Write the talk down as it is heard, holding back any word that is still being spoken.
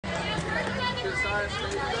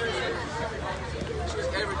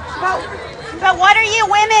But what are you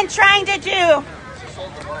women trying to do?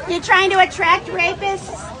 You trying to attract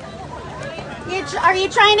rapists? Are you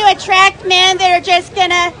trying to attract men that are just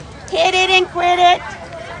gonna hit it and quit it?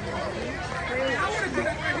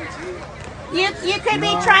 You could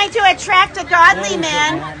be trying to attract a godly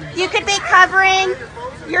man. You could be covering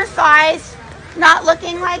your thighs, not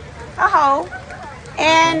looking like a hoe.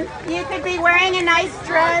 And you could be wearing a nice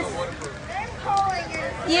dress.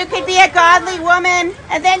 You could be a godly woman,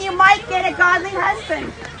 and then you might get a godly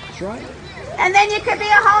husband. That's right. And then you could be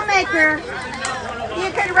a homemaker.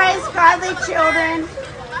 You could raise godly children.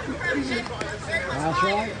 That's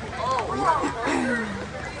right.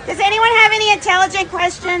 Does anyone have any intelligent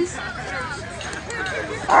questions?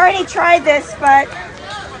 I already tried this, but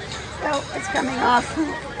oh, it's coming off.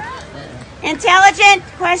 Intelligent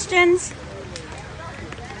questions?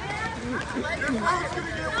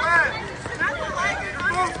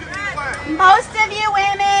 Most of you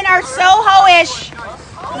women are so hoish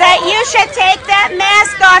that you should take that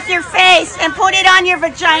mask off your face and put it on your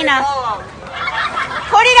vagina.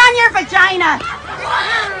 Put it on your vagina.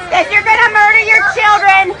 If you're going to murder your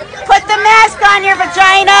children, put the mask on your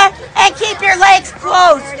vagina and keep your legs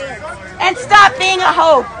closed. And stop being a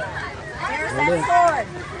hoe. There's that sword.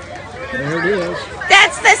 There it is.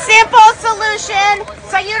 That's the simple solution,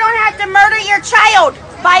 so you don't have to murder your child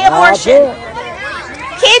by abortion.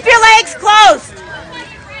 Keep your legs closed.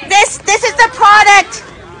 This is the product.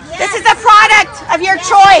 This is the product of your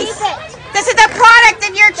choice. This is the product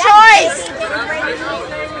of your choice.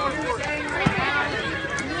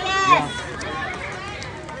 Yes.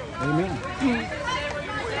 Amen.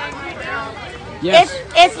 Yes.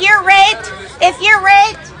 If you're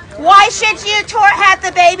raped, why should you have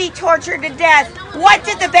the baby tortured to death? What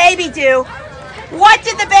did the baby do? What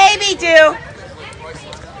did the baby do?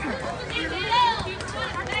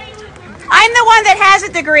 I'm the one that has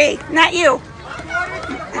a degree, not you.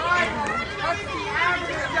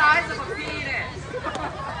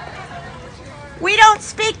 We don't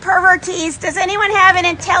speak pervertese. Does anyone have an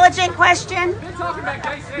intelligent question?